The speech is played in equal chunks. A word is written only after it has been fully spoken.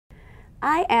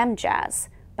I Am Jazz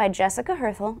by Jessica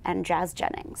Herthel and Jazz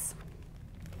Jennings.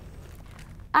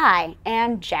 I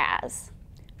am jazz.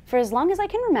 For as long as I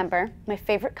can remember, my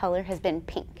favorite color has been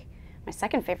pink. My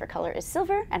second favorite color is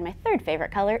silver, and my third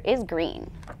favorite color is green.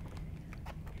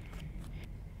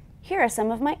 Here are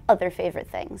some of my other favorite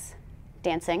things: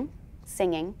 dancing,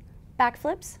 singing,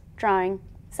 backflips, drawing,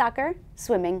 soccer,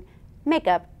 swimming,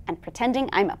 makeup, and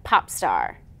pretending I'm a pop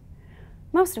star.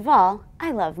 Most of all, I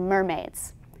love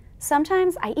mermaids.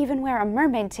 Sometimes I even wear a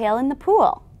mermaid tail in the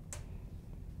pool.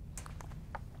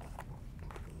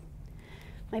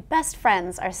 My best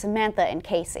friends are Samantha and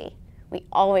Casey. We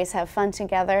always have fun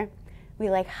together.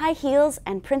 We like high heels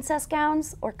and princess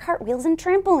gowns or cartwheels and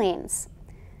trampolines.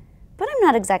 But I'm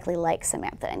not exactly like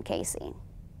Samantha and Casey.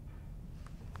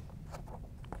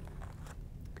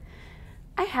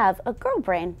 I have a girl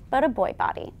brain but a boy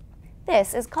body.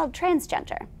 This is called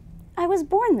transgender. I was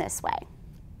born this way.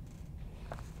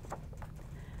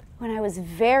 When I was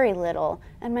very little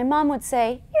and my mom would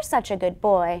say, "You're such a good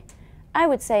boy," I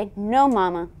would say, "No,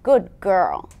 Mama, good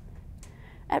girl."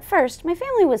 At first, my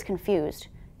family was confused.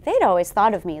 They'd always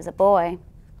thought of me as a boy.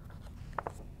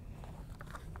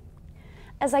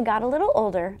 As I got a little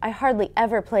older, I hardly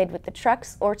ever played with the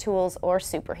trucks or tools or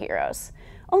superheroes,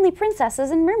 only princesses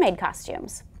in mermaid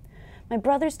costumes. My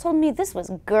brothers told me this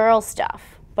was girl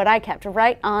stuff, but I kept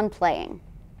right on playing.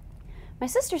 My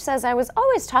sister says I was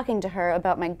always talking to her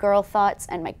about my girl thoughts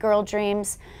and my girl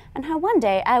dreams, and how one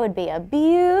day I would be a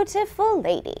beautiful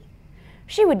lady.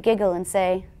 She would giggle and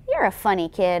say, "You're a funny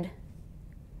kid."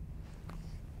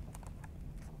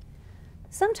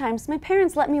 Sometimes my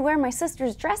parents let me wear my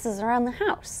sister's dresses around the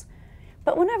house,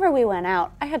 but whenever we went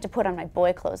out, I had to put on my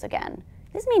boy clothes again.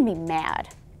 This made me mad.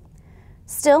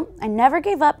 Still, I never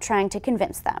gave up trying to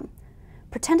convince them.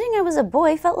 Pretending I was a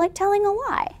boy felt like telling a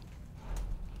lie.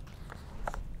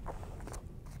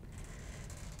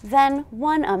 Then,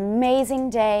 one amazing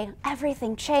day,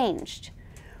 everything changed.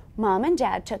 Mom and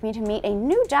Dad took me to meet a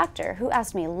new doctor who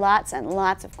asked me lots and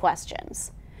lots of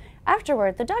questions.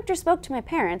 Afterward, the doctor spoke to my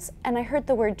parents, and I heard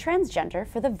the word transgender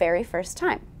for the very first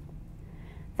time.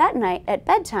 That night, at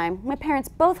bedtime, my parents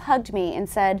both hugged me and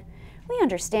said, "We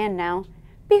understand now.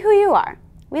 Be who you are.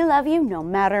 We love you no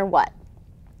matter what."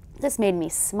 This made me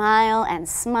smile and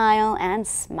smile and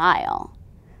smile.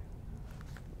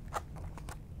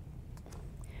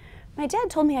 My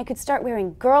dad told me I could start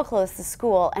wearing girl clothes to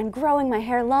school and growing my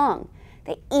hair long.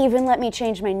 They even let me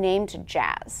change my name to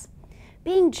Jazz.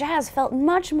 Being Jazz felt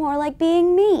much more like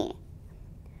being me.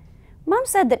 Mom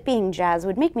said that being Jazz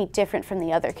would make me different from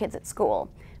the other kids at school,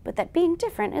 but that being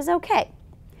different is okay.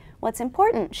 What's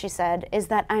important, she said, is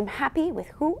that I'm happy with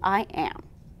who I am.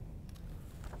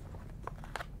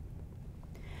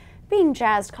 Being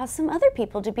jazzed caused some other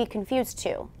people to be confused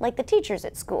too, like the teachers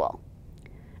at school.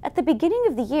 At the beginning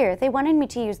of the year, they wanted me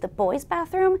to use the boys'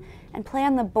 bathroom and play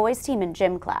on the boys' team in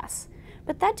gym class,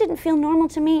 but that didn't feel normal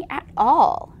to me at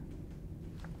all.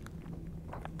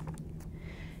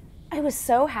 I was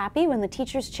so happy when the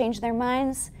teachers changed their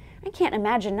minds. I can't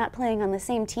imagine not playing on the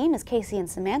same team as Casey and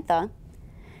Samantha.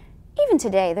 Even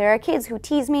today, there are kids who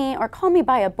tease me or call me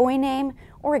by a boy name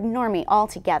or ignore me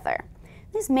altogether.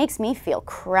 This makes me feel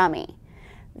crummy.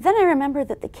 Then I remember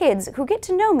that the kids who get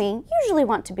to know me usually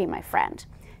want to be my friend.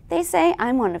 They say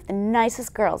I'm one of the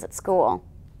nicest girls at school.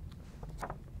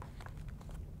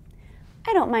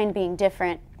 I don't mind being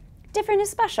different. Different is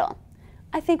special.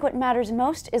 I think what matters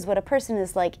most is what a person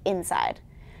is like inside.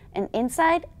 And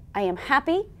inside, I am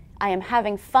happy, I am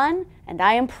having fun, and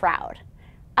I am proud.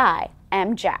 I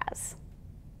am Jazz.